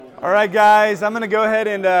All right, guys, I'm going to go ahead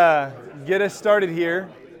and get us started here.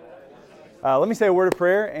 Let me say a word of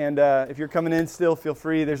prayer, and if you're coming in still, feel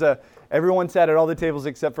free. Everyone sat at all the tables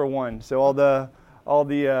except for one, so all the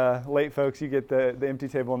late folks, you get the empty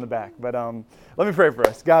table in the back. But let me pray for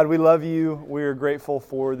us. God, we love you. We are grateful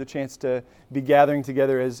for the chance to be gathering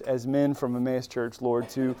together as men from Emmaus Church, Lord,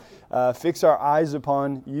 to fix our eyes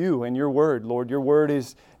upon you and your word. Lord, your word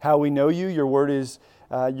is how we know you. Your word is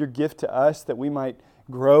your gift to us that we might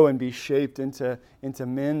grow and be shaped into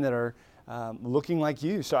men that are looking like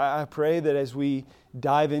you. So I pray that as we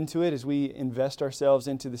dive into it, as we invest ourselves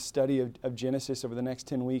into the study of Genesis over the next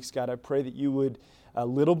 10 weeks, God, I pray that you would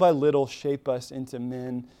little by little shape us into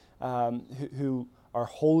men who are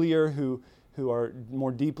holier, who are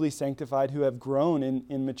more deeply sanctified, who have grown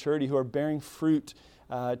in maturity, who are bearing fruit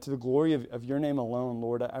to the glory of your name alone,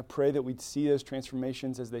 Lord. I pray that we'd see those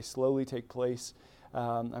transformations as they slowly take place.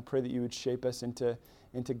 I pray that you would shape us into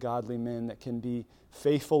godly men that can be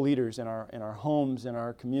faithful leaders in our homes, in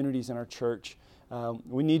our communities, in our church.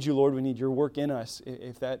 We need you, Lord. We need your work in us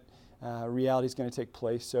if that reality is going to take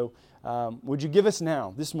place. So would you give us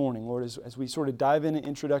now, this morning, Lord, as we sort of dive into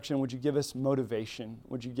introduction, would you give us motivation?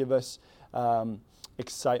 Would you give us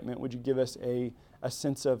excitement? Would you give us a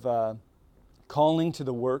sense of calling to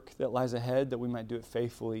the work that lies ahead, that we might do it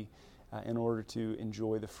faithfully in order to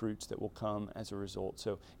enjoy the fruits that will come as a result.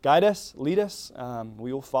 So guide us, lead us,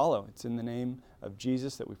 we will follow. It's in the name of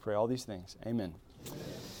Jesus that we pray all these things. Amen.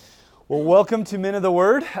 Well, welcome to Men of the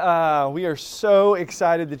Word. We are so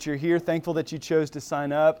excited that you're here, thankful that you chose to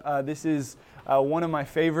sign up. This is one of my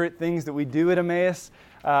favorite things that we do at Emmaus,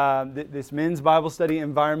 this men's Bible study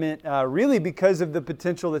environment, really because of the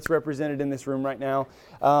potential that's represented in this room right now.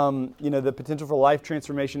 The potential for life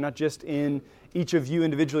transformation, not just in each of you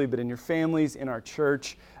individually, but in your families, in our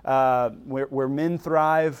church, where men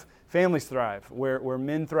thrive, families thrive. Where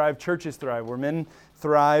men thrive, churches thrive. Where men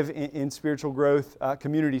thrive in spiritual growth,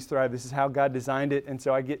 communities thrive. This is how God designed it. And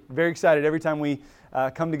so I get very excited every time we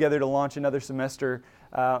come together to launch another semester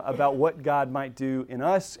about what God might do in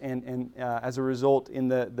us and as a result in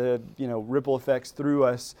the ripple effects through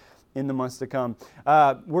us in the months to come.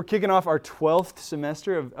 We're kicking off our 12th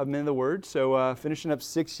semester of Men of the Word, so finishing up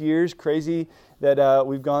 6 years. Crazy that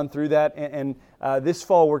we've gone through that. And this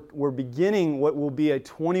fall, we're beginning what will be a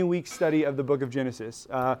 20-week study of the book of Genesis.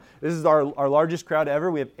 This is our largest crowd ever.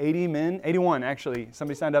 We have 81 actually.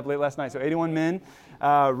 Somebody signed up late last night, so 81 men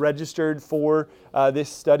registered for this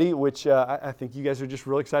study, which I think you guys are just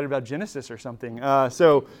really excited about Genesis or something.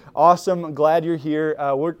 So awesome. Glad you're here.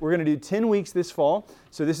 We're going to do 10 weeks this fall.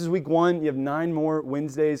 So this is week 1. You have 9 more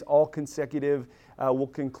Wednesdays, all consecutive. We'll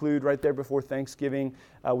conclude right there before Thanksgiving.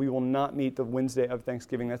 We will not meet the Wednesday of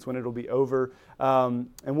Thanksgiving. That's when it'll be over. And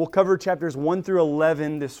we'll cover chapters 1 through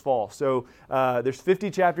 11 this fall. So there's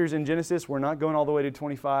 50 chapters in Genesis. We're not going all the way to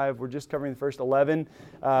 25. We're just covering the first 11.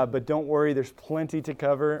 But don't worry, there's plenty to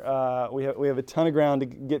cover. We have a ton of ground to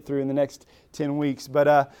get through in the next 10 weeks.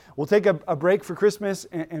 But we'll take a break for Christmas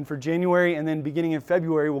and for January, and then beginning in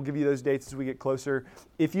February, we'll give you those dates as we get closer.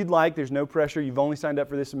 If you'd like, there's no pressure. You've only signed up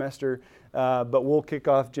for this semester. But we'll kick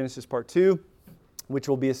off Genesis Part 2, which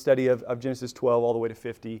will be a study of Genesis 12 all the way to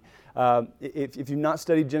 50. If you've not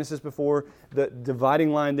studied Genesis before, the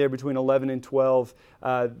dividing line there between 11 and 12,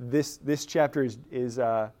 this chapter is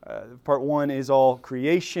Part 1 is all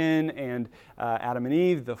creation and Adam and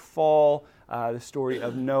Eve, the fall, the story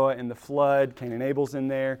of Noah and the flood. Cain and Abel's in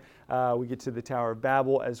there. We get to the Tower of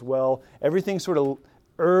Babel as well. Everything sort of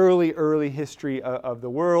early history of the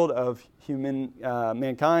world, of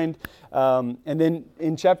mankind. And then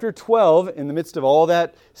in chapter 12, in the midst of all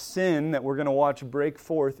that sin that we're going to watch break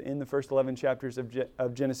forth in the first 11 chapters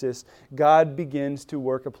of Genesis, God begins to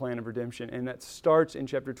work a plan of redemption. And that starts in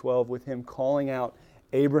chapter 12 with him calling out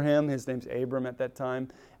Abraham, his name's Abram at that time,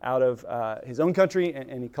 out of his own country,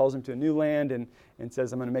 and he calls him to a new land and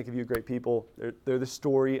says, I'm going to make of you a great people. They're the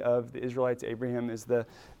story of the Israelites. Abraham is the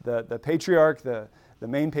patriarch, the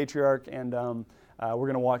main patriarch, and we're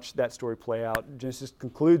going to watch that story play out. Genesis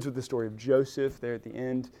concludes with the story of Joseph there at the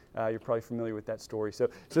end. You're probably familiar with that story. So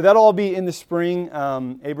that'll all be in the spring.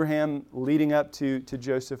 Abraham leading up to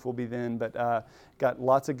Joseph will be then, but got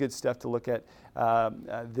lots of good stuff to look at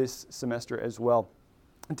this semester as well.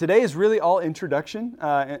 And today is really all introduction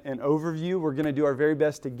and overview. We're going to do our very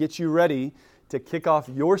best to get you ready to kick off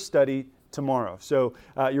your study tomorrow. So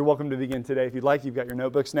you're welcome to begin today if you'd like. You've got your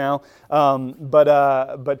notebooks now.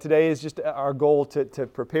 But today is just our goal to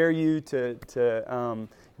prepare you, to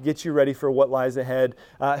get you ready for what lies ahead.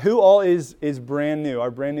 Who all is brand new?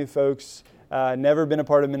 Our brand new folks, never been a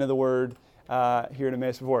part of Men of the Word here at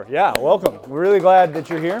Emmaus before. Yeah, welcome. We're really glad that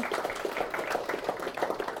you're here.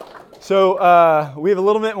 So we have a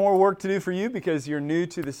little bit more work to do for you because you're new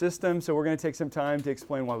to the system. So we're going to take some time to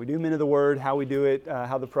explain why we do Men of the Word, how we do it,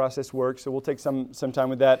 how the process works. So we'll take some time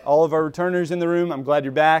with that. All of our returners in the room, I'm glad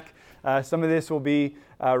you're back. Some of this will be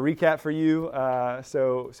recap for you,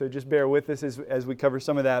 so just bear with us as we cover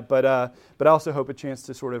some of that. But I also hope a chance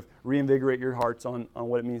to sort of reinvigorate your hearts on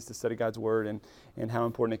what it means to study God's Word and how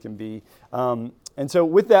important it can be. And so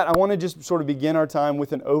with that, I want to just sort of begin our time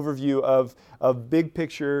with an overview of big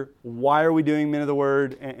picture. Why are we doing Men of the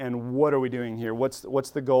Word, and what are we doing here? What's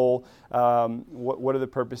the goal? What are the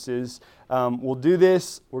purposes? We'll do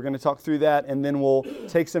this. We're going to talk through that, and then we'll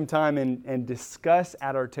take some time and discuss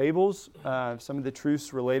at our tables some of the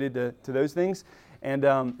truths related to those things. And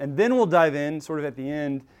then we'll dive in sort of at the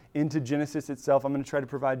end into Genesis itself. I'm going to try to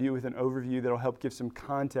provide you with an overview that will help give some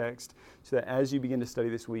context so that as you begin to study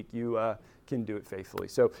this week, you can do it faithfully.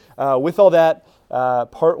 So with all that,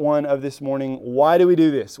 part one of this morning, why do we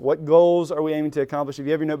do this? What goals are we aiming to accomplish? If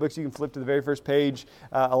you have your notebooks, you can flip to the very first page.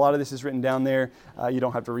 A lot of this is written down there. You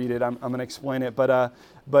don't have to read it. I'm going to explain it.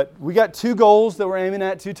 But we got two goals that we're aiming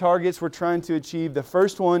at, two targets we're trying to achieve. The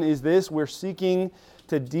first one is this. We're seeking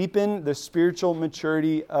to deepen the spiritual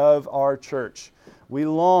maturity of our church. We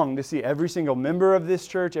long to see every single member of this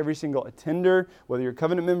church, every single attender, whether you're a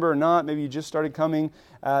covenant member or not, maybe you just started coming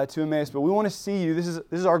to Emmaus, but we want to see you. This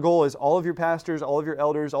is our goal, is all of your pastors, all of your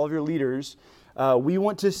elders, all of your leaders. We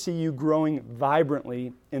want to see you growing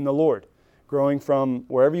vibrantly in the Lord, growing from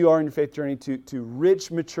wherever you are in your faith journey to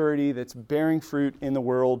rich maturity that's bearing fruit in the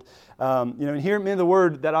world. And here at Men of the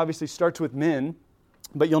Word, that obviously starts with men.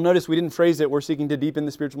 But you'll notice we didn't phrase it, we're seeking to deepen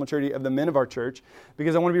the spiritual maturity of the men of our church,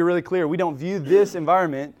 because I want to be really clear, we don't view this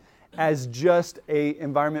environment as just an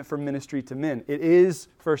environment for ministry to men. It is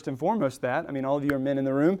first and foremost that. I mean, all of you are men in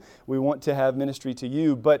the room. We want to have ministry to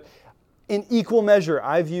you. But in equal measure,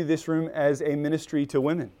 I view this room as a ministry to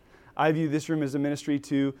women. I view this room as a ministry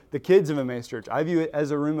to the kids of Emmaus Church. I view it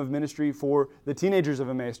as a room of ministry for the teenagers of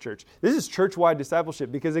Emmaus Church. This is church-wide discipleship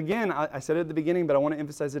because, again, I said it at the beginning, but I want to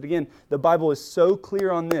emphasize it again. The Bible is so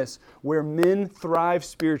clear on this, where men thrive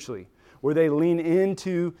spiritually, where they lean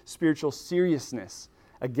into spiritual seriousness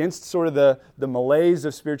against sort of the malaise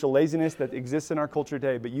of spiritual laziness that exists in our culture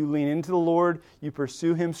today. But you lean into the Lord, you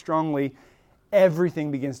pursue Him strongly,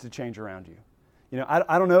 everything begins to change around you. You know,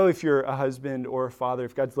 I don't know if you're a husband or a father,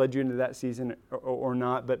 if God's led you into that season or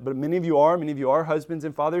not, but many of you are husbands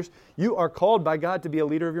and fathers. You are called by God to be a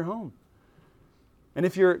leader of your home. And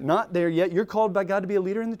if you're not there yet, you're called by God to be a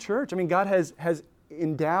leader in the church. I mean, God has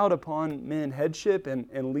endowed upon men headship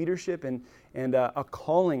and leadership and a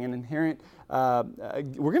calling, an inherent,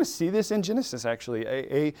 we're going to see this in Genesis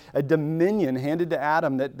actually, a dominion handed to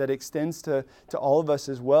Adam that extends to all of us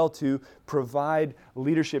as well, to provide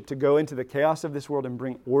leadership, to go into the chaos of this world and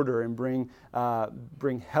bring order and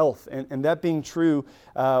bring health. And that being true,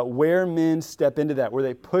 where men step into that, where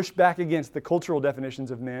they push back against the cultural definitions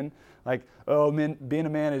of men, like, being a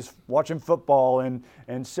man is watching football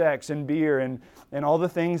and sex and beer and all the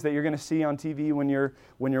things that you're going to see on TV when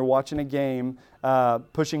you're watching a game,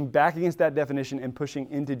 pushing back against that definition and pushing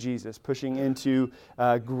into Jesus, pushing into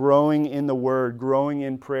growing in the Word, growing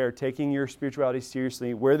in prayer, taking your spirituality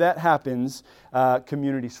seriously. Where that happens,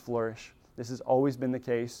 communities flourish. This has always been the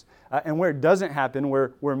case. And where it doesn't happen,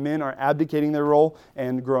 where men are abdicating their role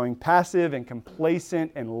and growing passive and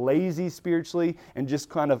complacent and lazy spiritually and just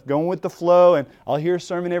kind of going with the flow, and I'll hear a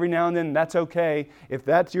sermon every now and then, that's okay. If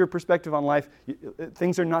that's your perspective on life,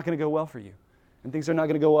 things are not going to go well for you. And things are not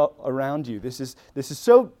going to go well around you. This is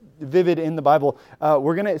so vivid in the Bible.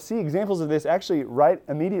 We're going to see examples of this actually right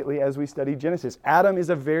immediately as we study Genesis. Adam is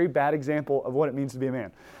a very bad example of what it means to be a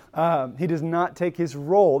man. He does not take his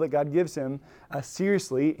role that God gives him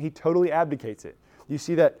seriously. He totally abdicates it. You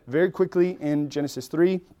see that very quickly in Genesis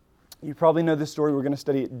 3. You probably know this story. We're going to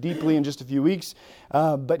study it deeply in just a few weeks.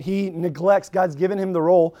 But he neglects, God's given him the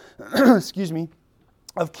role,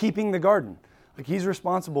 of keeping the garden. Like he's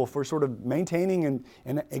responsible for sort of maintaining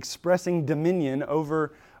and expressing dominion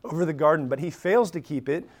over the garden, but he fails to keep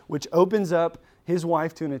it, which opens up his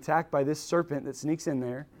wife to an attack by this serpent that sneaks in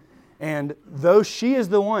there. And though she is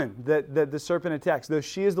the one that the serpent attacks, though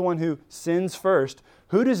she is the one who sins first,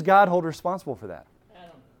 who does God hold responsible for that?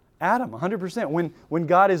 Adam, 100%. When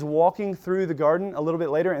God is walking through the garden a little bit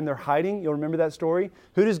later and they're hiding, you'll remember that story,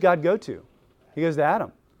 who does God go to? He goes to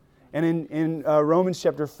Adam. And in Romans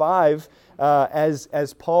chapter 5,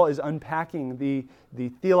 as Paul is unpacking the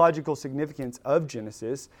theological significance of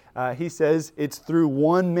Genesis, he says it's through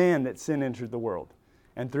one man that sin entered the world.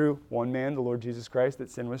 And through one man, the Lord Jesus Christ, that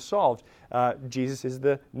sin was solved. Jesus is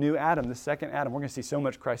the new Adam, the second Adam. We're going to see so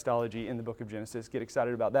much Christology in the book of Genesis. Get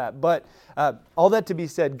excited about that. But all that to be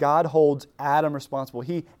said, God holds Adam responsible.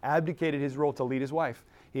 He abdicated his role to lead his wife.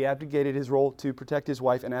 He abdicated his role to protect his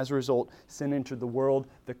wife, and as a result, sin entered the world.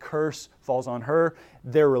 The curse falls on her.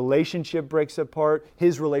 Their relationship breaks apart.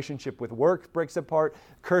 His relationship with work breaks apart.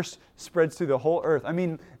 Curse spreads through the whole earth. I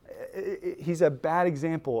mean, he's a bad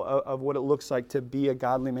example of what it looks like to be a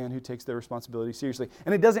godly man who takes their responsibility seriously.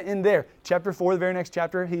 And it doesn't end there. Chapter 4, the very next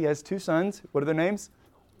chapter, he has 2 sons. What are their names?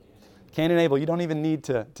 Cain and Abel. You don't even need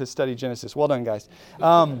to study Genesis. Well done, guys.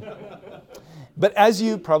 But as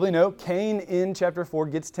you probably know, Cain in chapter 4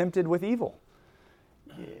 gets tempted with evil.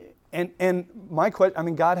 And my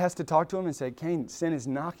question, God has to talk to him and say, Cain, sin is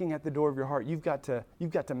knocking at the door of your heart. You've got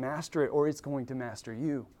to master it, or it's going to master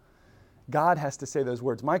you. God has to say those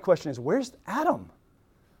words. My question is, where's Adam?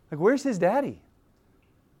 Where's his daddy?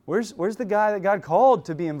 Where's the guy that God called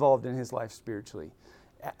to be involved in his life spiritually?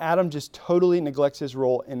 Adam just totally neglects his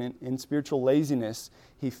role, and in spiritual laziness,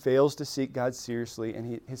 he fails to seek God seriously,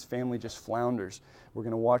 and his family just flounders. We're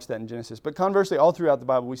going to watch that in Genesis. But conversely, all throughout the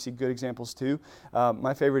Bible, we see good examples too.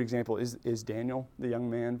 My favorite example is Daniel, the young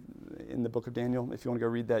man in the book of Daniel. If you want to go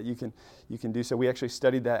read that, you can do so. We actually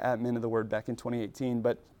studied that at Men of the Word back in 2018.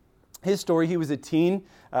 But his story, he was a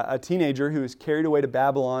teenager who was carried away to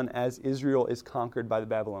Babylon as Israel is conquered by the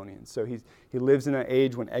Babylonians. So he lives in an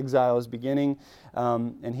age when exile is beginning,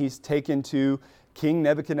 and he's taken to King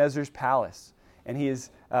Nebuchadnezzar's palace. And he is,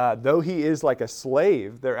 though he is like a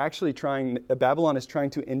slave, Babylon is trying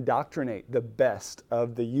to indoctrinate the best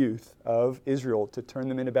of the youth of Israel to turn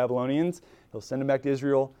them into Babylonians. He'll send them back to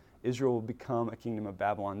Israel. Israel will become a kingdom of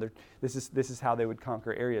Babylon. This is how they would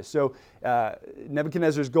conquer areas. So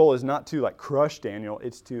Nebuchadnezzar's goal is not to crush Daniel,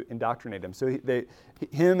 it's to indoctrinate him. So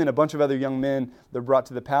him and a bunch of other young men, they're brought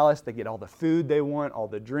to the palace. They get all the food they want, all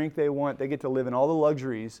the drink they want. They get to live in all the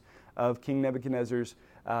luxuries of King Nebuchadnezzar's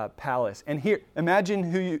palace. And here, imagine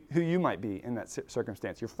who you might be in that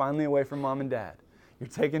circumstance. You're finally away from mom and dad. You're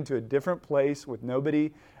taken to a different place with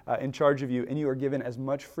nobody in charge of you, and you are given as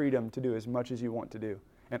much freedom to do as much as you want to do.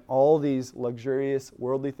 And all these luxurious,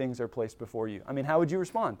 worldly things are placed before you. How would you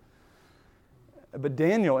respond? But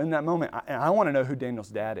Daniel, in that moment, I want to know who Daniel's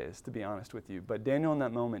dad is, to be honest with you. But Daniel, in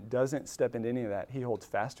that moment, doesn't step into any of that. He holds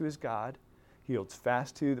fast to his God. He holds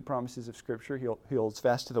fast to the promises of Scripture. He holds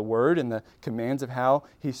fast to the Word and the commands of how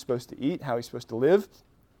he's supposed to eat, how he's supposed to live.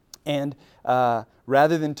 And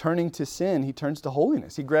rather than turning to sin, he turns to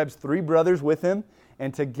holiness. He grabs 3 brothers with him,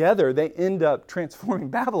 and together they end up transforming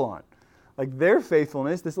Babylon. Their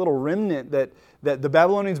faithfulness, this little remnant that the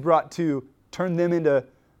Babylonians brought to turn them into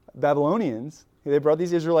Babylonians, they brought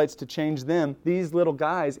these Israelites to change them. These little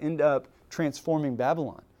guys end up transforming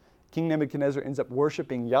Babylon. King Nebuchadnezzar ends up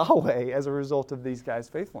worshiping Yahweh as a result of these guys'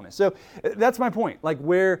 faithfulness. So that's my point.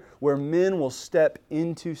 Where men will step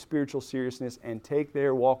into spiritual seriousness and take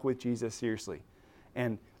their walk with Jesus seriously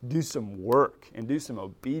and do some work and do some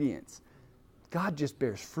obedience, God just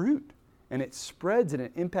bears fruit. And it spreads and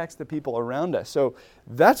it impacts the people around us. So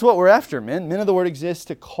that's what we're after, men. Men of the Word exists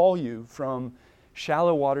to call you from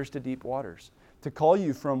shallow waters to deep waters. To call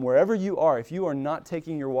you from wherever you are, if you are not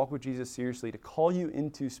taking your walk with Jesus seriously, to call you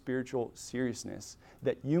into spiritual seriousness,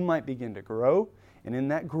 that you might begin to grow. And in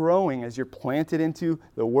that growing, as you're planted into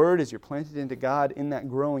the Word, as you're planted into God, in that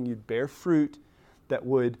growing, you'd bear fruit that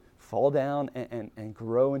would fall down and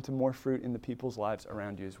grow into more fruit in the people's lives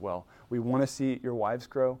around you as well. We want to see your wives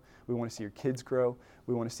grow. We want to see your kids grow.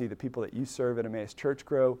 We want to see the people that you serve at Emmaus Church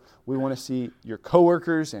grow. We want to see your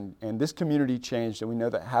coworkers and this community changed, and we know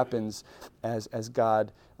that happens as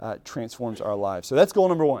God transforms our lives. So that's goal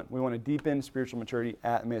number 1. We want to deepen spiritual maturity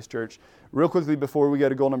at Emmaus Church. Real quickly before we go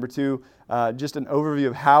to goal number 2, just an overview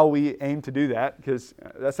of how we aim to do that, because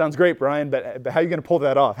that sounds great, Brian, but how are you going to pull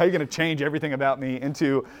that off? How are you going to change everything about me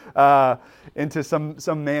into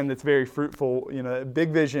some man that's very fruitful?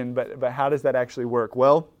 Big vision, but how does that actually work?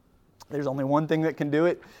 Well, there's only one thing that can do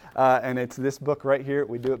it, and it's this book right here.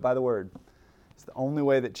 We do it by the Word. It's the only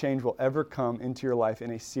way that change will ever come into your life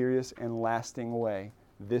in a serious and lasting way.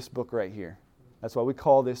 This book right here. That's why we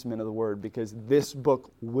call this Men of the Word, because this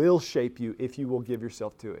book will shape you if you will give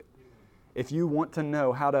yourself to it. If you want to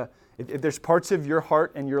know how to, if there's parts of your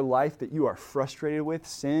heart and your life that you are frustrated with,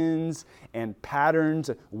 sins and patterns,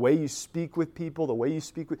 the way you speak with people, the way you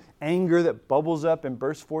speak with anger that bubbles up and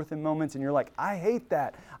bursts forth in moments, and you're like, I hate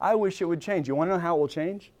that. I wish it would change. You want to know how it will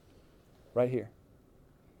change? Right here.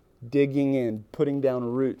 Digging in, putting down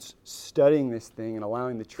roots, studying this thing, and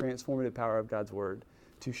allowing the transformative power of God's Word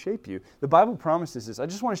to shape you. The Bible promises this. I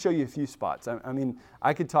just want to show you a few spots.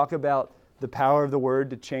 I could talk about the power of the Word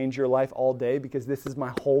to change your life all day, because this is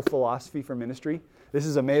my whole philosophy for ministry. This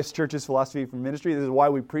is Emmaus Church's philosophy for ministry. This is why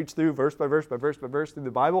we preach through verse by verse by verse by verse through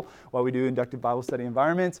the Bible, why we do inductive Bible study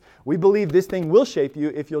environments. We believe this thing will shape you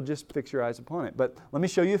if you'll just fix your eyes upon it. But let me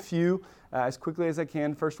show you a few as quickly as I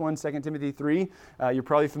can. First one, 2 Timothy 3. You're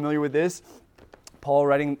probably familiar with this. Paul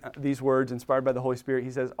writing these words inspired by the Holy Spirit.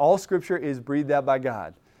 He says, all Scripture is breathed out by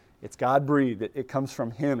God. It's God-breathed. It comes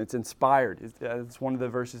from Him. It's inspired. It's one of the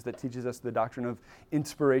verses that teaches us the doctrine of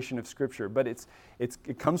inspiration of Scripture. But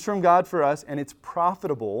it comes from God for us, and it's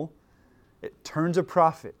profitable. It turns a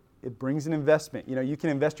profit. It brings an investment. You know, you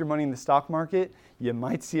can invest your money in the stock market. You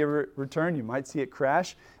might see a return. You might see it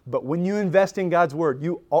crash. But when you invest in God's Word,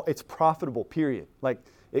 it's profitable, period. Like,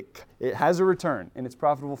 it has a return, and it's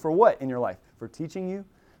profitable for what in your life? For teaching you,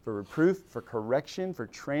 for reproof, for correction, for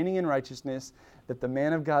training in righteousness, that the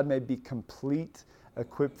man of God may be complete,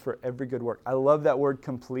 equipped for every good work. I love that word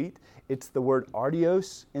complete. It's the word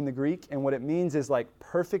artios in the Greek, and what it means is like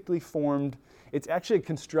perfectly formed. It's actually a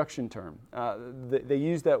construction term. They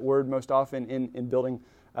use that word most often in building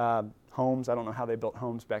homes. I don't know how they built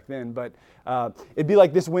homes back then, but it'd be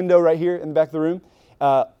like this window right here in the back of the room.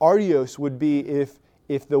 Artios would be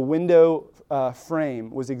if the window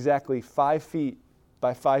frame was exactly 5 feet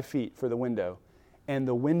by 5 feet for the window, and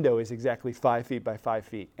the window is exactly 5 feet by 5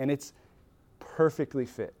 feet, and it's perfectly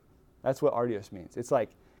fit. That's what artios means. It's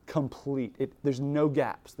like complete. There's no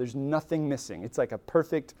gaps. There's nothing missing. It's like a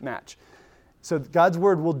perfect match. So God's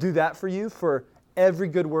Word will do that for you for every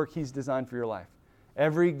good work He's designed for your life.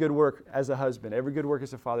 Every good work as a husband, every good work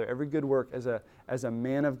as a father, every good work as a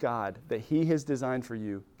man of God that He has designed for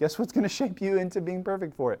you. Guess what's going to shape you into being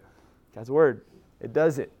perfect for it? God's Word. It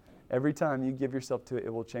does it. Every time you give yourself to it,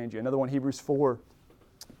 it will change you. Another one, Hebrews 4.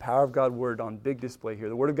 Power of God's Word on big display here.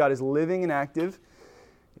 The Word of God is living and active.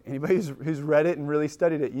 Anybody who's read it and really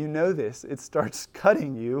studied it, you know this. It starts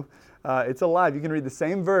cutting you. It's alive. You can read the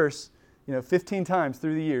same verse 15 times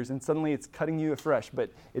through the years, and suddenly it's cutting you afresh.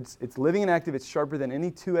 But it's living and active. It's sharper than any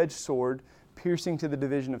two-edged sword, piercing to the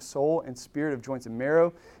division of soul and spirit, of joints and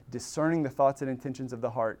marrow, discerning the thoughts and intentions of the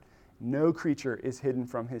heart. No creature is hidden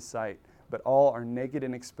from His sight, but all are naked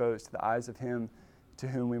and exposed to the eyes of Him to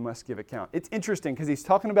whom we must give account. It's interesting because he's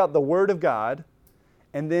talking about the Word of God,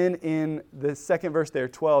 and then in the second verse there,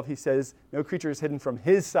 12, he says, no creature is hidden from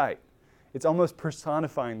His sight. It's almost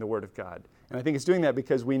personifying the Word of God. And I think it's doing that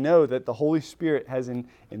because we know that the Holy Spirit has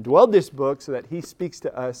indwelled this book so that He speaks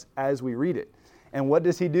to us as we read it. And what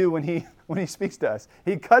does He do when He speaks to us?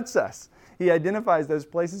 He cuts us. He identifies those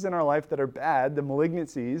places in our life that are bad, the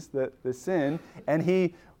malignancies, the sin, and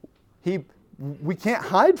we can't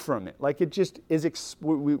hide from it. Like, it just is,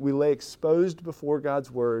 we lay exposed before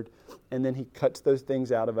God's Word, and then He cuts those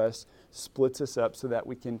things out of us, splits us up so that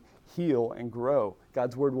we can heal and grow.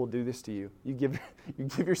 God's Word will do this to you. You give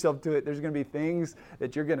yourself to it. There's going to be things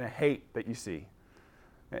that you're going to hate that you see.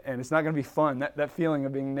 And it's not going to be fun. That feeling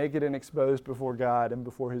of being naked and exposed before God and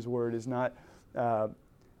before His Word is not,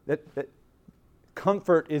 that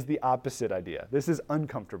comfort is the opposite idea. This is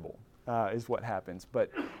uncomfortable. Is what happens.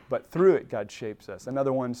 But through it, God shapes us.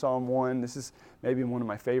 Another one, Psalm 1. This is maybe one of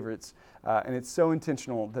my favorites. And it's so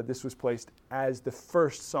intentional that this was placed as the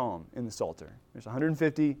first psalm in the Psalter. There's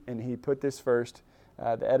 150, and he put this first.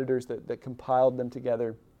 The editors that compiled them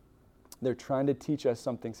together, they're trying to teach us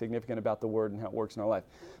something significant about the Word and how it works in our life.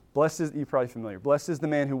 You're probably familiar. Blessed is the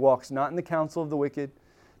man who walks not in the counsel of the wicked,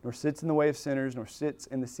 nor sits in the way of sinners, nor sits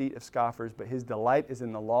in the seat of scoffers, but his delight is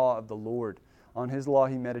in the law of the Lord. On His law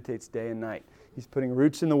he meditates day and night. He's putting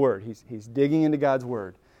roots in the Word. He's digging into God's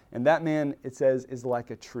Word. And that man, it says, is like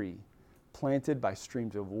a tree planted by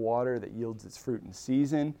streams of water that yields its fruit in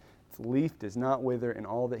season. Its leaf does not wither. In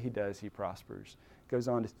all that he does, he prospers. Goes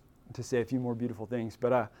on to say a few more beautiful things.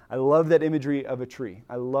 But I love that imagery of a tree.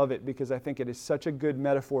 I love it because I think it is such a good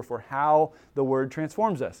metaphor for how the Word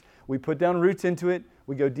transforms us. We put down roots into it.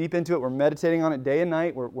 We go deep into it. We're meditating on it day and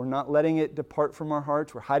night. We're not letting it depart from our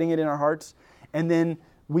hearts. We're hiding it in our hearts. And then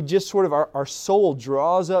we just sort of, our soul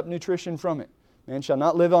draws up nutrition from it. Man shall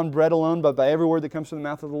not live on bread alone, but by every word that comes from the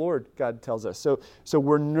mouth of the Lord, God tells us. So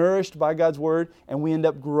we're nourished by God's Word, and we end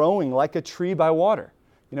up growing like a tree by water.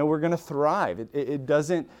 We're going to thrive. It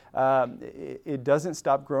doesn't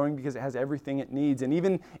stop growing because it has everything it needs. And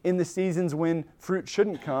even in the seasons when fruit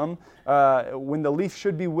shouldn't come, when the leaf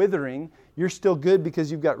should be withering, you're still good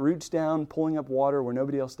because you've got roots down, pulling up water where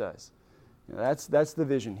nobody else does. That's the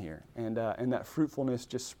vision here, and that fruitfulness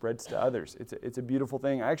just spreads to others. It's a beautiful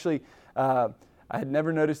thing. Actually, I had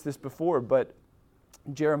never noticed this before, but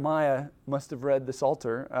Jeremiah must have read the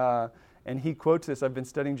Psalter, and he quotes this. I've been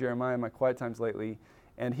studying Jeremiah in my quiet times lately,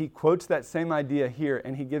 And he quotes that same idea here,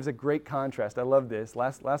 and he gives a great contrast. I love this.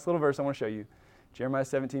 Last little verse I want to show you. Jeremiah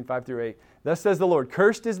 17, 5-8. Thus says the Lord,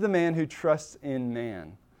 cursed is the man who trusts in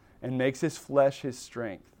man and makes his flesh his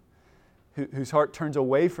strength, whose heart turns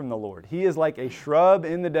away from the Lord. He is like a shrub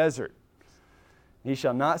in the desert. He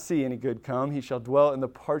shall not see any good come. He shall dwell in the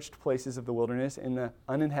parched places of the wilderness, in the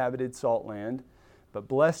uninhabited salt land. But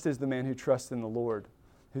blessed is the man who trusts in the Lord,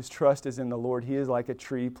 whose trust is in the Lord. He is like a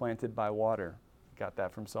tree planted by water. Got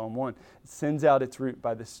that from Psalm 1. It sends out its root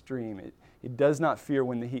by the stream. It does not fear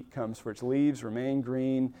when the heat comes, for its leaves remain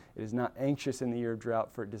green. It is not anxious in the year of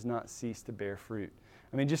drought, for it does not cease to bear fruit.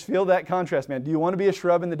 I mean, just feel that contrast, man. Do you want to be a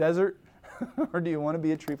shrub in the desert, or do you want to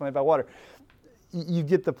be a tree planted by water? You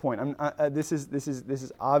get the point. This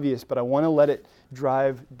is obvious, but I want to let it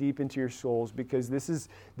drive deep into your souls, because this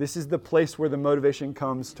is the place where the motivation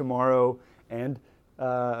comes tomorrow, and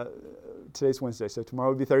today's Wednesday, so tomorrow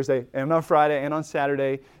would be Thursday, and on Friday, and on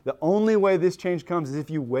Saturday. The only way this change comes is if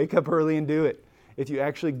you wake up early and do it. If you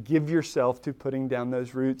actually give yourself to putting down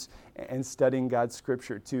those roots and studying God's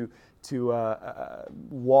Scripture, to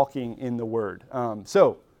walking in the Word.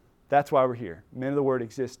 So that's why we're here. Men of the Word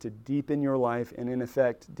exists to deepen your life, and in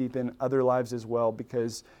effect, deepen other lives as well,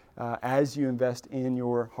 because as you invest in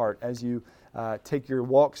your heart, as you take your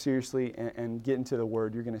walk seriously and get into the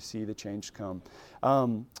Word, you're going to see the change come.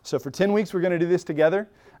 So for 10 weeks, we're going to do this together.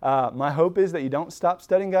 My hope is that you don't stop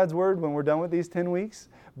studying God's Word when we're done with these 10 weeks,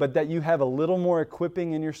 but that you have a little more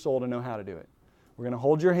equipping in your soul to know how to do it. We're going to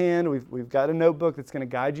hold your hand. We've got a notebook that's going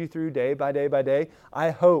to guide you through day by day by day.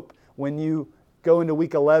 I hope when you go into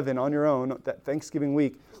week 11 on your own, that Thanksgiving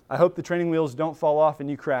week, I hope the training wheels don't fall off and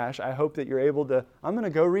you crash. I hope that you're able to, I'm going to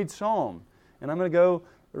go read Psalm, and I'm going to go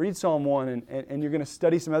read Psalm 1, and you're going to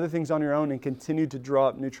study some other things on your own and continue to draw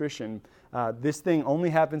up nutrition. This thing only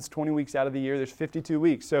happens 20 weeks out of the year. There's 52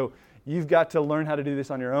 weeks. So you've got to learn how to do this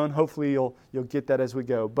on your own. Hopefully you'll get that as we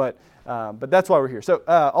go. But that's why we're here. So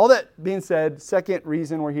all that being said, second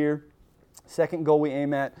reason we're here, second goal we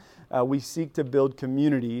aim at, we seek to build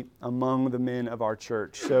community among the men of our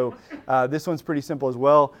church. So this one's pretty simple as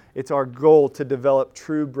well. It's our goal to develop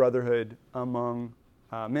true brotherhood among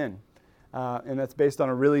men. And that's based on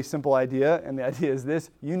a really simple idea. And the idea is this: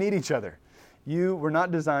 you need each other. You were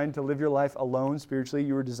not designed to live your life alone spiritually.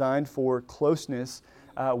 You were designed for closeness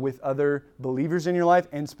with other believers in your life,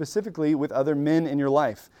 and specifically with other men in your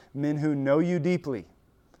life. Men who know you deeply,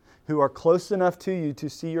 who are close enough to you to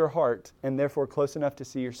see your heart, and therefore close enough to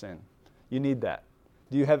see your sin. You need that.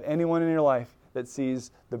 Do you have anyone in your life that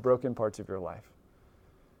sees the broken parts of your life?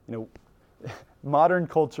 You know, modern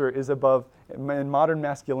culture is above, and modern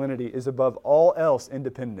masculinity is above all else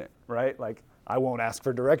independent, right? Like, I won't ask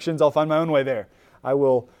for directions. I'll find my own way there. I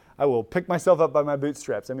will pick myself up by my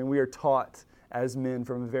bootstraps. I mean, we are taught as men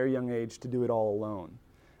from a very young age to do it all alone.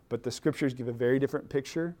 But the Scriptures give a very different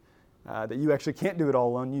picture, that you actually can't do it all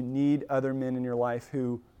alone. You need other men in your life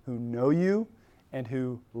who know you and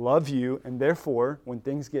who love you, and therefore, when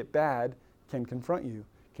things get bad, can confront you,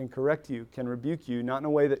 can correct you, can rebuke you, not in a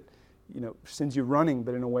way that sends you running,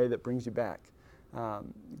 but in a way that brings you back.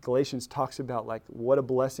 Galatians talks about like what a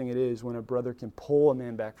blessing it is when a brother can pull a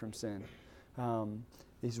man back from sin.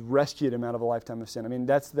 He's rescued him out of a lifetime of sin. I mean,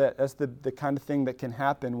 that's the kind of thing that can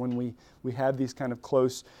happen when we have these kind of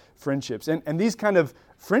close friendships. And these kind of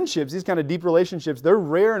friendships, these kind of deep relationships, they're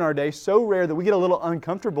rare in our day, so rare that we get a little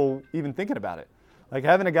uncomfortable even thinking about it. Like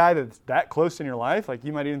having a guy that's that close in your life, like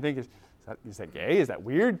you might even think, is that gay? Is that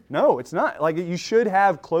weird? No, it's not. Like you should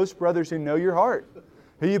have close brothers who know your heart,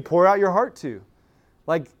 who you pour out your heart to.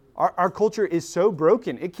 Like our culture is so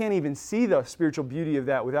broken, it can't even see the spiritual beauty of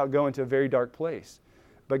that without going to a very dark place.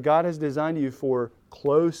 But God has designed you for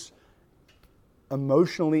close,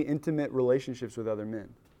 emotionally intimate relationships with other men.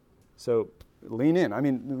 So lean in. I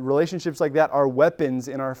mean, relationships like that are weapons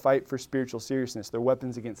in our fight for spiritual seriousness. They're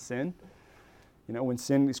weapons against sin. You know, when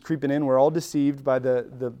sin is creeping in, we're all deceived by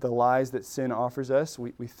the lies that sin offers us.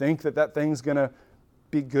 We think that thing's going to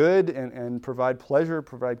be good and provide pleasure,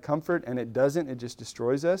 provide comfort, and it doesn't. It just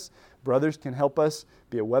destroys us. Brothers can help us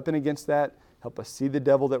be a weapon against that, help us see the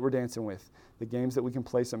devil that we're dancing with, the games that we can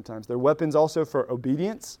play sometimes. They're weapons also for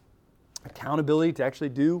obedience, accountability to actually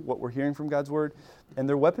do what we're hearing from God's Word, and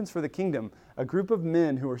they're weapons for the kingdom. A group of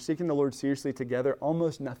men who are seeking the Lord seriously together,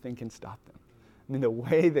 almost nothing can stop them. I mean, the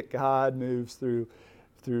way that God moves through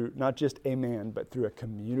not just a man, but through a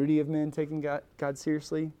community of men taking God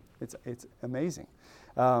seriously, it's amazing.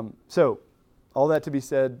 So, all that to be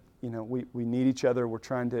said, we need each other. We're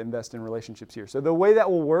trying to invest in relationships here. So the way that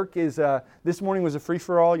will work is this morning was a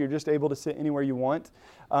free-for-all. You're just able to sit anywhere you want.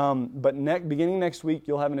 But beginning next week,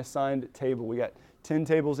 you'll have an assigned table. We got 10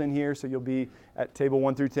 tables in here, so you'll be at table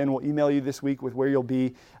 1 through 10. We'll email you this week with where you'll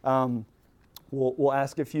be. We'll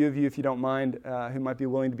ask a few of you, if you don't mind, who might be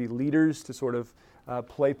willing to be leaders to sort of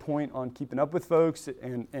play point on keeping up with folks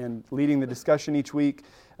and leading the discussion each week.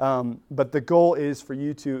 But the goal is for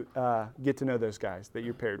you to get to know those guys that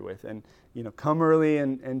you're paired with, and come early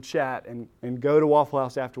and chat and go to Waffle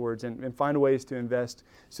House afterwards and find ways to invest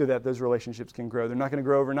so that those relationships can grow. They're not going to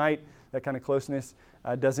grow overnight. That kind of closeness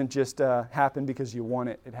doesn't just happen because you want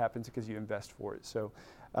it. It happens because you invest for it. So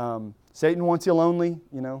Satan wants you lonely.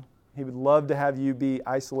 He would love to have you be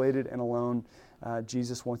isolated and alone.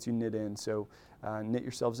 Jesus wants you knit in. So knit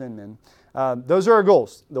yourselves in, men. Those are our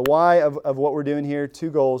goals. The why of what we're doing here, 2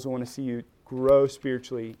 goals. We want to see you grow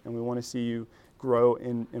spiritually, and we want to see you grow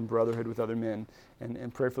in brotherhood with other men.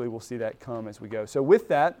 And prayerfully, we'll see that come as we go. So with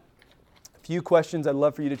that, a few questions I'd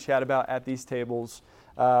love for you to chat about at these tables.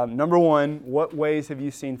 Number 1, what ways have you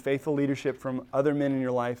seen faithful leadership from other men in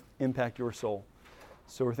your life impact your soul?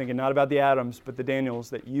 So we're thinking not about the Adams, but the Daniels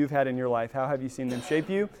that you've had in your life. How have you seen them shape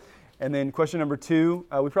you? And then question number 2,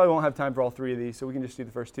 we probably won't have time for all 3 of these, so we can just do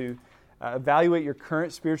the first 2. Evaluate your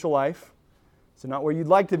current spiritual life. So not where you'd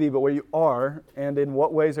like to be, but where you are. And in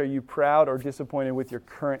what ways are you proud or disappointed with your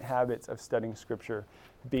current habits of studying Scripture?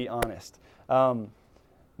 Be honest.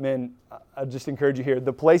 Men, I just encourage you here.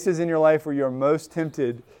 The places in your life where you're most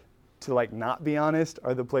tempted to not be honest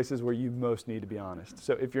are the places where you most need to be honest.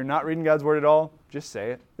 So if you're not reading God's Word at all, just say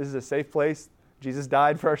it. This is a safe place. Jesus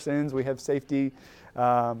died for our sins. We have safety.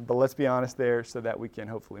 But let's be honest there so that we can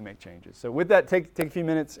hopefully make changes. So with that, take a few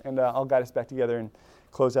minutes, and I'll guide us back together and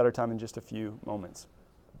close out our time in just a few moments.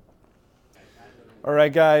 All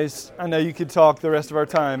right, guys. I know you could talk the rest of our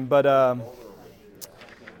time, but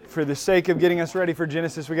for the sake of getting us ready for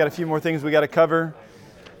Genesis, we got a few more things we got to cover.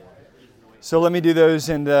 So let me do those,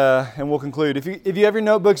 and we'll conclude. If you have your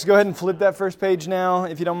notebooks, go ahead and flip that first page now,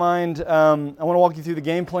 if you don't mind. I want to walk you through the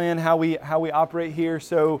game plan, how we operate here.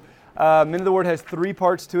 So Men of the Word has 3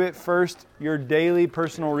 parts to it. First, your daily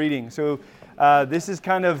personal reading. So this is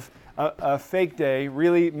kind of a fake day.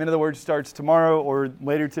 Really, Men of the Word starts tomorrow or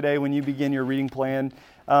later today when you begin your reading plan.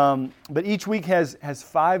 But each week has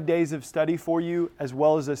 5 days of study for you, as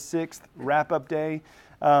well as a 6th wrap-up day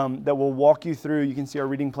that will walk you through. You can see our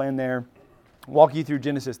reading plan there. Walk you through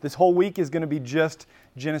Genesis. This whole week is going to be just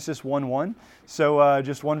Genesis 1:1, so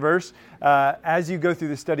just one verse. As you go through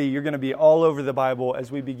the study, you're going to be all over the Bible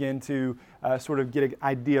as we begin to sort of get an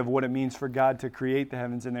idea of what it means for God to create the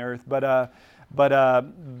heavens and the earth. But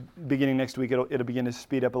beginning next week, it'll begin to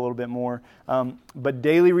speed up a little bit more. But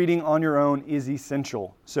daily reading on your own is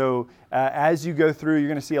essential. So as you go through, you're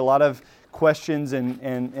going to see a lot of questions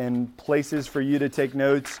and places for you to take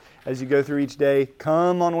notes as you go through each day.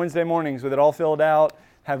 Come on Wednesday mornings with it all filled out.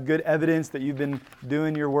 Have good evidence that you've been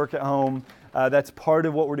doing your work at home. That's part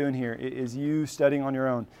of what we're doing here, is you studying on your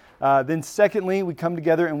own. Then secondly, we come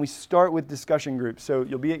together and we start with discussion groups. So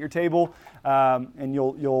you'll be at your table and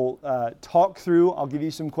you'll talk through. I'll give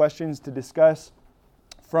you some questions to discuss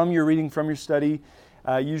from your reading, from your study.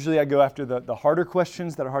 Usually I go after the harder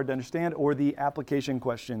questions that are hard to understand, or the application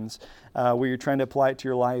questions where you're trying to apply it to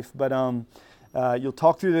your life. But you'll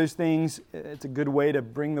talk through those things. It's a good way to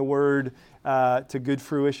bring the Word to good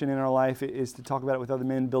fruition in our life, is to talk about it with other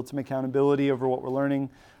men, build some accountability over what we're learning,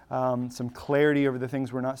 some clarity over the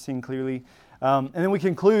things we're not seeing clearly. And then we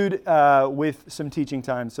conclude with some teaching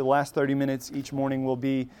time. So the last 30 minutes each morning will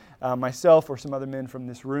be myself or some other men from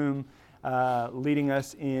this room leading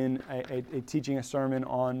us in teaching a sermon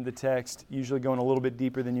on the text, usually going a little bit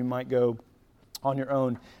deeper than you might go on your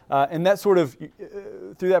own. And that sort of,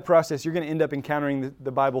 through that process, you're going to end up encountering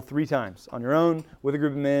the Bible 3 times, on your own, with a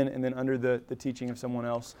group of men, and then under the teaching of someone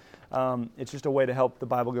else. It's just a way to help the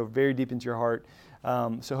Bible go very deep into your heart.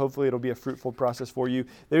 So hopefully it'll be a fruitful process for you.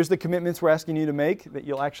 There's the commitments we're asking you to make, that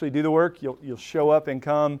you'll actually do the work, you'll show up and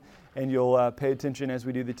come, and you'll pay attention as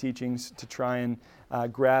we do the teachings to try and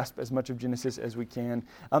grasp as much of Genesis as we can.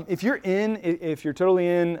 If you're totally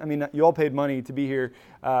in, I mean, you all paid money to be here,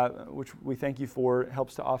 which we thank you for. It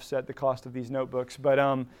helps to offset the cost of these notebooks. But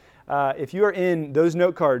if you are in those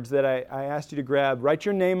note cards that I asked you to grab, write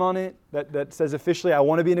your name on it that says officially, I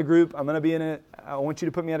want to be in a group, I'm going to be in it, I want you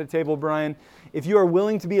to put me at a table, Brian. If you are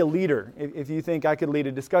willing to be a leader, if you think I could lead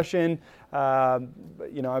a discussion,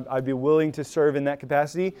 I'd be willing to serve in that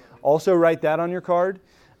capacity, also write that on your card.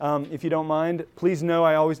 If you don't mind, please know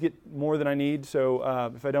I always get more than I need.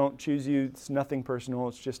 So if I don't choose you, it's nothing personal.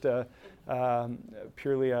 It's just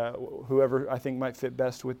purely whoever I think might fit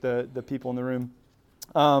best with the people in the room.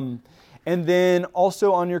 And then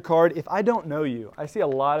also on your card, if I don't know you, I see a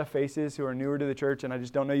lot of faces who are newer to the church and I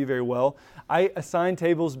just don't know you very well. I assign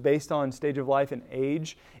tables based on stage of life and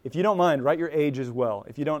age. If you don't mind, write your age as well.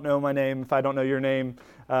 If you don't know my name, if I don't know your name,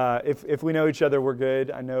 if we know each other, we're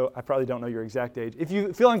good. I probably don't know your exact age. If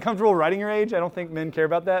you feel uncomfortable writing your age, I don't think men care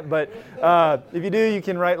about that. But if you do, you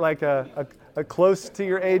can write like a close to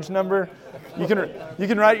your age number. You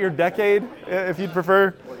can write your decade if you'd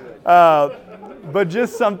prefer. But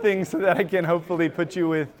just something so that I can hopefully put you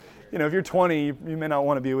with, if you're 20, you may not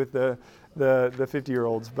want to be with the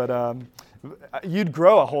 50-year-olds, but you'd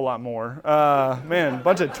grow a whole lot more. Man, a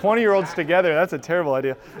bunch of 20-year-olds together, that's a terrible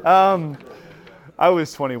idea. I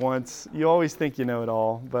was 20 once. You always think you know it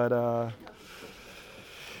all, but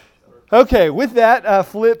okay, with that,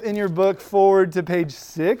 flip in your book forward to page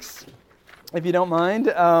 6, if you don't mind,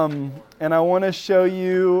 and I want to show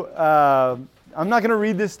you. I'm not going to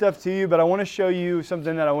read this stuff to you, but I want to show you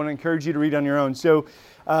something that I want to encourage you to read on your own. So,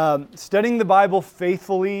 studying the Bible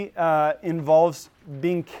faithfully involves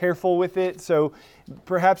being careful with it. So,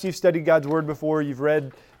 perhaps you've studied God's Word before, you've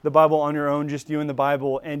read the Bible on your own, just you and the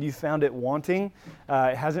Bible, and you found it wanting.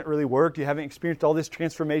 It hasn't really worked. You haven't experienced all this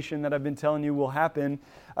transformation that I've been telling you will happen.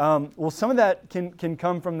 Well, some of that can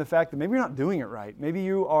come from the fact that maybe you're not doing it right. Maybe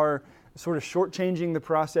you are sort of shortchanging the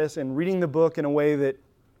process and reading the book in a way that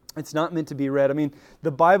it's not meant to be read. I mean,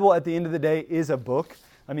 the Bible at the end of the day is a book.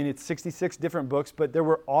 I mean, it's 66 different books, but there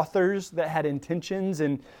were authors that had intentions,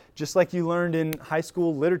 and just like you learned in high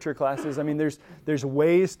school literature classes, I mean, there's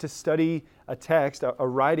ways to study a text, a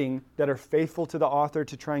writing, that are faithful to the author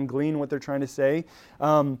to try and glean what they're trying to say.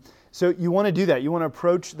 So you want to do that. You want to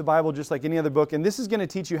approach the Bible just like any other book, and this is going to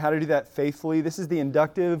teach you how to do that faithfully. This is the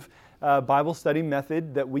inductive Bible study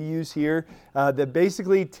method that we use here that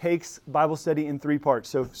basically takes Bible study in 3 parts.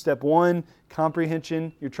 So step 1,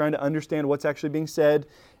 comprehension. You're trying to understand what's actually being said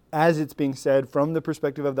as it's being said from the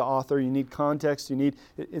perspective of the author. You need context.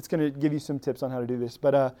 It's going to give you some tips on how to do this.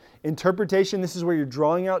 But interpretation, this is where you're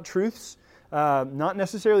drawing out truths. Not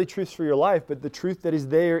necessarily truths for your life, but the truth that is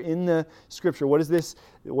there in the Scripture. What is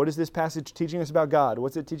this passage teaching us about God?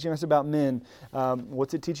 What's it teaching us about men?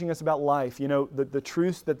 What's it teaching us about life? The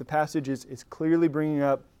truths that the passage is clearly bringing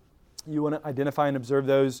up, you want to identify and observe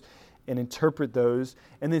those and interpret those.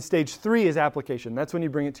 And then stage 3 is application. That's when you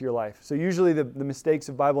bring it to your life. So usually the mistakes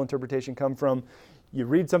of Bible interpretation come from you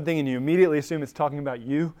read something and you immediately assume it's talking about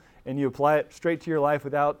you, and you apply it straight to your life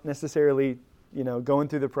without necessarily going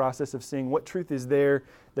through the process of seeing what truth is there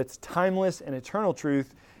that's timeless and eternal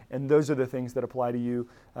truth, and those are the things that apply to you,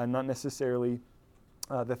 not necessarily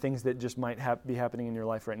the things that just might be happening in your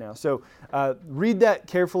life right now. So read that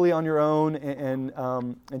carefully on your own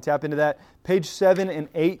and tap into that. Page 7 and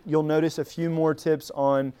 8, you'll notice a few more tips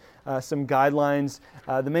on some guidelines.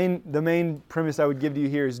 The main premise I would give to you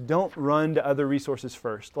here is don't run to other resources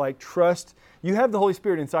first. Like, trust. You have the Holy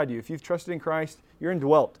Spirit inside you. If you've trusted in Christ, you're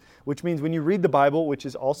indwelt, which means when you read the Bible, which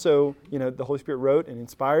is also, the Holy Spirit wrote and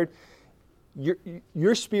inspired,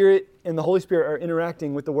 your spirit and the Holy Spirit are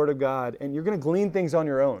interacting with the Word of God, and you're going to glean things on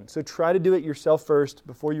your own. So try to do it yourself first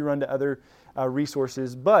before you run to other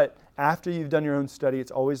resources. But after you've done your own study,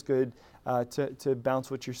 it's always good to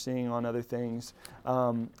bounce what you're seeing on other things,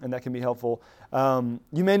 and that can be helpful.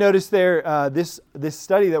 You may notice there, this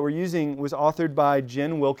study that we're using was authored by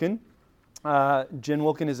Jen Wilkin. Jen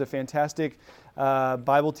Wilkin is a fantastic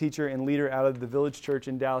Bible teacher and leader out of the Village Church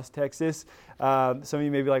in Dallas, Texas. Some of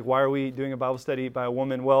you may be like, why are we doing a Bible study by a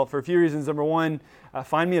woman? Well, for a few reasons. Number one,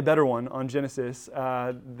 find me a better one on Genesis.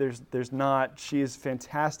 There's not. She is a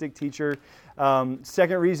fantastic teacher.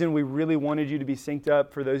 Second reason, we really wanted you to be synced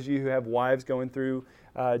up. For those of you who have wives going through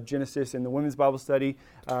Genesis and the women's Bible study,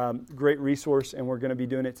 great resource, and we're going to be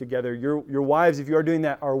doing it together. Your wives, if you are doing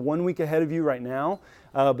that, are 1 week ahead of you right now,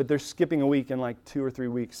 but they're skipping a week in like 2 or 3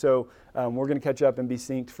 weeks. So we're going to catch up and be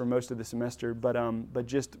synced for most of the semester. But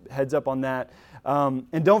just heads up on that.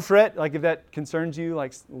 And don't fret, like if that concerns you,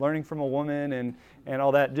 like learning from a woman and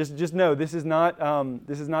all that. Just know this is not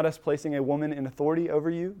us placing a woman in authority over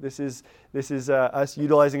you. This is us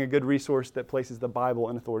utilizing a good resource that places the Bible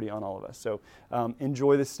in authority on all of us. So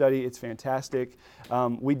enjoy this study. It's fantastic.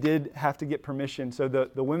 We did have to get permission. So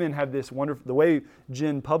the women have this wonderful, the way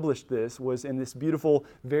Jen published this was in this beautiful,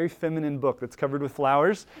 very feminine book that's covered with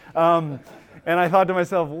flowers. And I thought to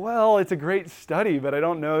myself, well, it's a great study, but I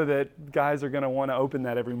don't know that guys are going to want to open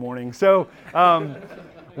that every morning. So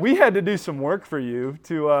We had to do some work for you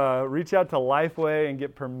to reach out to Lifeway and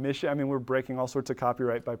get permission. I mean, we're breaking all sorts of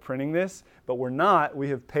copyright by printing this, but we're not. We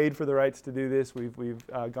have paid for the rights to do this. We've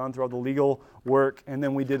gone through all the legal work, and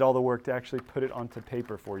then we did all the work to actually put it onto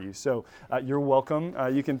paper for you. So you're welcome.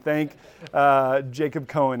 You can thank Jacob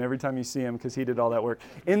Cohen every time you see him because he did all that work.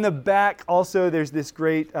 In the back also, there's this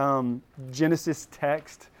great Genesis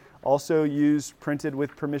text, also used, printed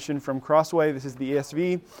with permission from Crossway. This is the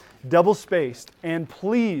ESV, double-spaced. And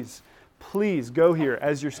please go here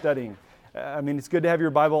as you're studying. I mean, it's good to have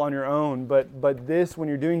your Bible on your own, but this, when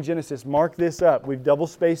you're doing Genesis, mark this up. We've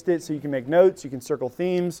double-spaced it so you can make notes, you can circle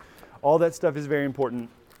themes. All that stuff is very important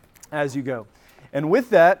as you go. And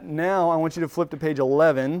with that, now I want you to flip to page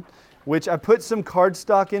 11, which I put some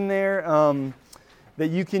cardstock in there that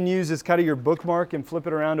you can use as kind of your bookmark and flip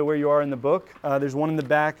it around to where you are in the book. There's one in the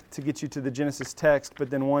back to get you to the Genesis text, but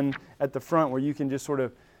then one at the front where you can just sort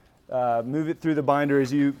of move it through the binder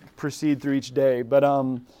as you proceed through each day.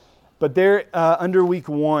 But there, under week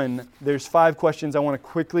 1, there's 5 questions. I want to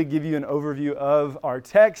quickly give you an overview of our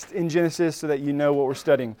text in Genesis so that you know what we're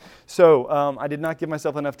studying. So I did not give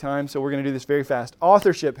myself enough time, so we're going to do this very fast.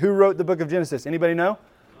 Authorship. Who wrote the book of Genesis? Anybody know?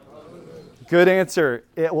 Good answer.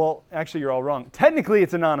 Well, actually, you're all wrong. Technically,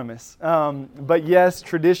 it's anonymous. But yes,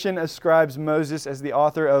 tradition ascribes Moses as the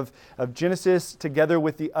author of Genesis together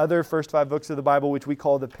with the other first 5 books of the Bible, which we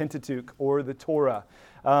call the Pentateuch or the Torah.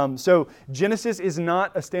 So Genesis is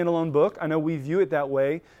not a standalone book. I know we view it that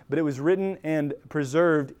way, but it was written and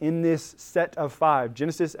preserved in this set of 5.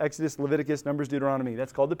 Genesis, Exodus, Leviticus, Numbers, Deuteronomy.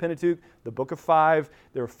 That's called the Pentateuch, the book of 5.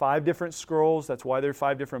 There are 5 different scrolls. That's why there are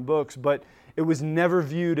 5 different books. But it was never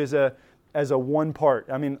viewed as a one part.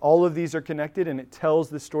 I mean, all of these are connected, and it tells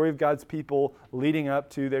the story of God's people leading up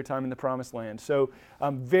to their time in the Promised Land. So,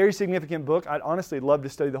 very significant book. I'd honestly love to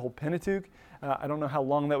study the whole Pentateuch. I don't know how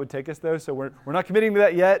long that would take us, though, so we're not committing to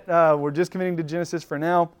that yet. We're just committing to Genesis for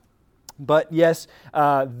now. But yes,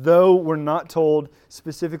 though we're not told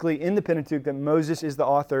specifically in the Pentateuch that Moses is the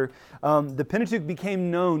author, the Pentateuch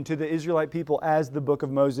became known to the Israelite people as the Book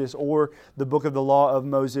of Moses or the Book of the Law of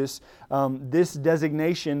Moses. This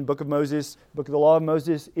designation, Book of Moses, Book of the Law of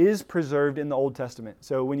Moses, is preserved in the Old Testament.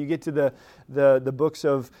 So when you get to the books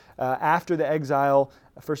of after the exile,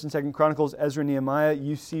 1st and 2nd Chronicles, Ezra, Nehemiah,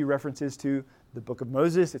 you see references to the Book of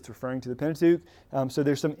Moses. It's referring to the Pentateuch. So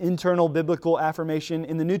there's some internal biblical affirmation.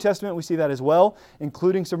 In the New Testament, we see that as well,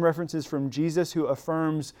 including some references from Jesus who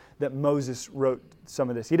affirms that Moses wrote some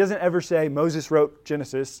of this. He doesn't ever say Moses wrote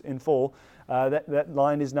Genesis in full. That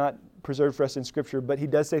line is not preserved for us in Scripture, but he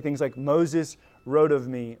does say things like Moses wrote of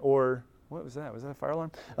me, or what was that? Was that a fire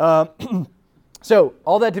alarm? So,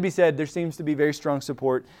 all that to be said, there seems to be very strong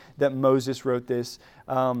support that Moses wrote this.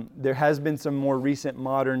 There has been some more recent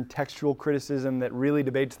modern textual criticism that really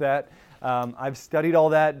debates that. I've studied all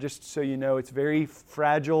that, just so you know. It's very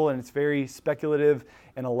fragile and it's very speculative,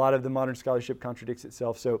 and a lot of the modern scholarship contradicts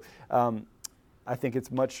itself. So, I think it's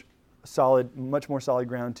much more solid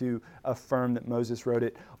ground to affirm that Moses wrote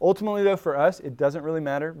it. Ultimately, though, for us, it doesn't really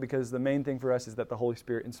matter, because the main thing for us is that the Holy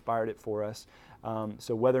Spirit inspired it for us.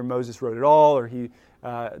 So whether Moses wrote it all, or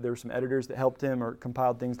there were some editors that helped him or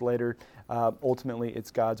compiled things later, ultimately it's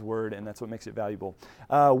God's Word, and that's what makes it valuable.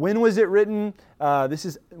 When was it written? This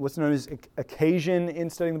is what's known as occasion in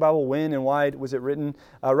studying the Bible. When and why was it written?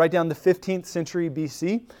 Right down the 15th century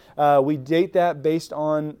BC. We date that based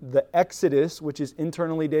on the Exodus, which is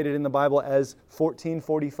internally dated in the Bible as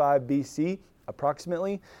 1445 BC,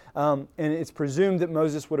 approximately. And it's presumed that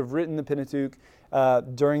Moses would have written the Pentateuch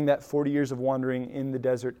during that 40 years of wandering in the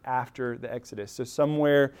desert after the Exodus. So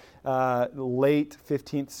somewhere late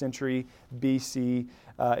 15th century BC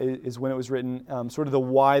is when it was written. Sort of the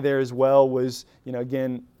why there as well was,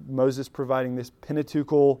 again, Moses providing this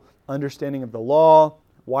Pentateuchal understanding of the law,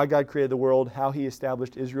 why God created the world, how He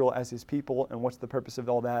established Israel as His people, and what's the purpose of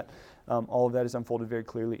all that. All of that is unfolded very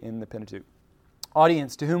clearly in the Pentateuch.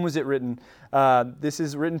 Audience, to whom was it written? This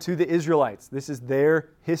is written to the Israelites. This is their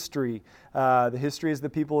history. The history is the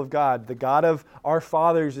people of God. The God of our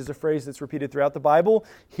fathers is a phrase that's repeated throughout the Bible.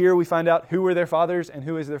 Here we find out who were their fathers and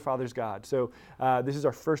who is their father's God. So this is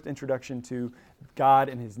our first introduction to God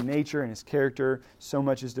and His nature and His character. So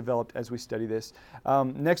much is developed as we study this.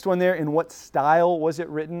 Next one there, in what style was it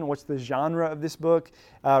written? What's the genre of this book?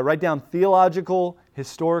 Write down theological,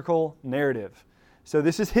 historical, narrative. So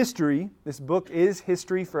this is history. This book is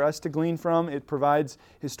history for us to glean from. It provides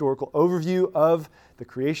historical overview of the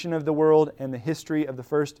creation of the world and the history of the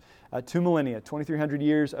first 2 millennia. 2,300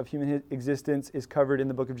 years of human existence is covered in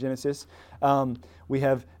the book of Genesis. We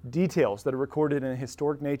have details that are recorded in a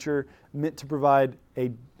historic nature meant to provide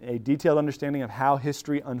a detailed understanding of how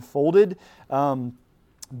history unfolded.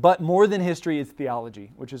 But more than history, it's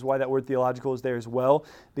theology, which is why that word theological is there as well,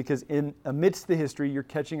 because amidst the history, you're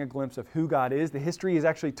catching a glimpse of who God is. The history is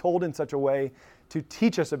actually told in such a way to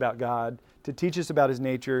teach us about God, to teach us about His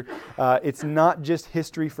nature. It's not just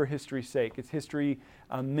history for history's sake. It's history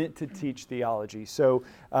meant to teach theology. So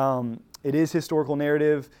it is historical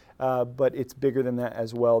narrative, but it's bigger than that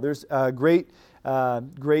as well. There's a great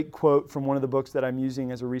quote from one of the books that I'm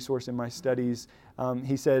using as a resource in my studies.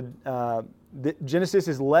 He said, Genesis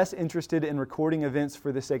is less interested in recording events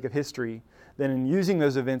for the sake of history than in using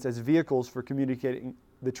those events as vehicles for communicating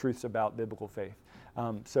the truths about biblical faith.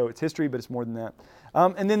 So it's history, but it's more than that.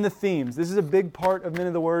 And then the themes. This is a big part of Men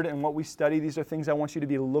of the Word and what we study. These are things I want you to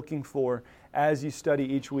be looking for as you study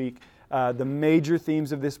each week. The major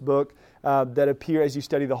themes of this book that appear as you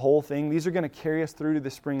study the whole thing. These are going to carry us through to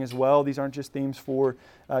the spring as well. These aren't just themes for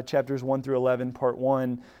chapters 1 through 11, part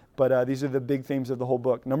 1, but these are the big themes of the whole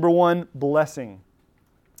book. Number 1, blessing.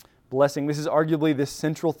 Blessing. This is arguably the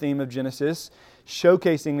central theme of Genesis,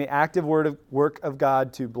 showcasing the active work of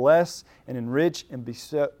God to bless and enrich and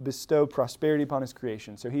bestow prosperity upon His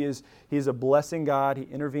creation. So He is a blessing God. He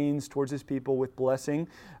intervenes towards His people with blessing.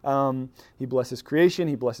 He blesses creation.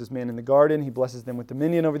 He blesses man in the garden. He blesses them with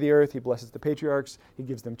dominion over the earth. He blesses the patriarchs. He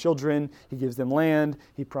gives them children. He gives them land.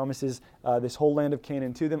 He promises this whole land of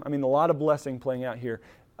Canaan to them. I mean, a lot of blessing playing out here.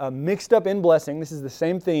 Mixed up in blessing, this is the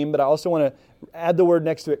same theme, but I also want to add the word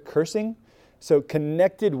next to it, cursing. So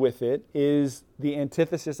connected with it is the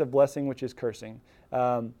antithesis of blessing, which is cursing,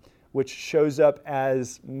 which shows up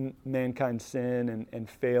as mankind's sin and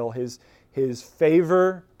fail. His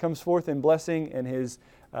favor comes forth in blessing, and His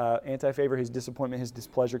anti-favor, His disappointment, His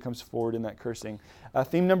displeasure comes forward in that cursing.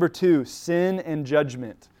 Theme number 2, sin and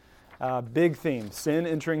judgment. Big theme, sin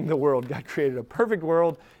entering the world. God created a perfect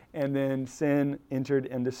world, and then sin entered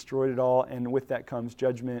and destroyed it all, and with that comes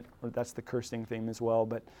judgment. That's the cursing theme as well,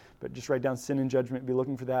 but just write down sin and judgment. Be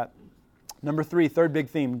looking for that. Number 3, third big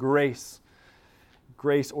theme, grace.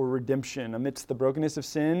 Grace or redemption. Amidst the brokenness of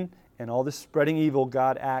sin and all this spreading evil,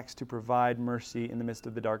 God acts to provide mercy in the midst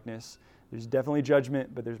of the darkness. There's definitely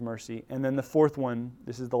judgment, but there's mercy. And then the fourth one,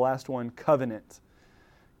 this is the last one, covenant.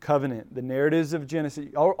 Covenant. The narratives of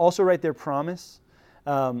Genesis, also write there promise.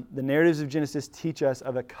 The narratives of Genesis teach us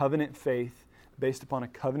of a covenant faith based upon a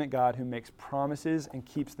covenant God who makes promises and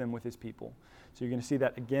keeps them with His people. So you're going to see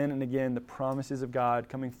that again and again, the promises of God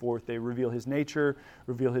coming forth. They reveal His nature,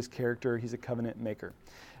 reveal His character. He's a covenant maker.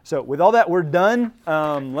 So with all that, we're done.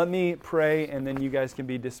 Let me pray, and then you guys can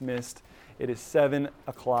be dismissed. It is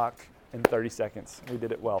 7:30 in 30 seconds. We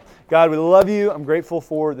did it well. God, we love You. I'm grateful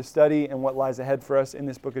for the study and what lies ahead for us in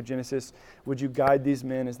this book of Genesis. Would You guide these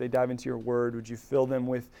men as they dive into Your word? Would You fill them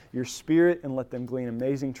with Your Spirit and let them glean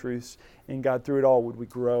amazing truths? And God, through it all, would we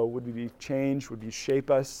grow? Would we be changed? Would You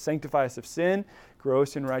shape us, sanctify us of sin, grow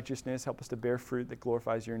us in righteousness, help us to bear fruit that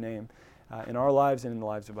glorifies Your name in our lives and in the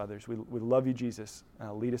lives of others. We love You, Jesus.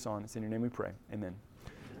 Lead us on. It's in Your name we pray. Amen.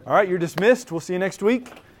 All right, you're dismissed. We'll see you next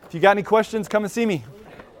week. If you got any questions, come and see me.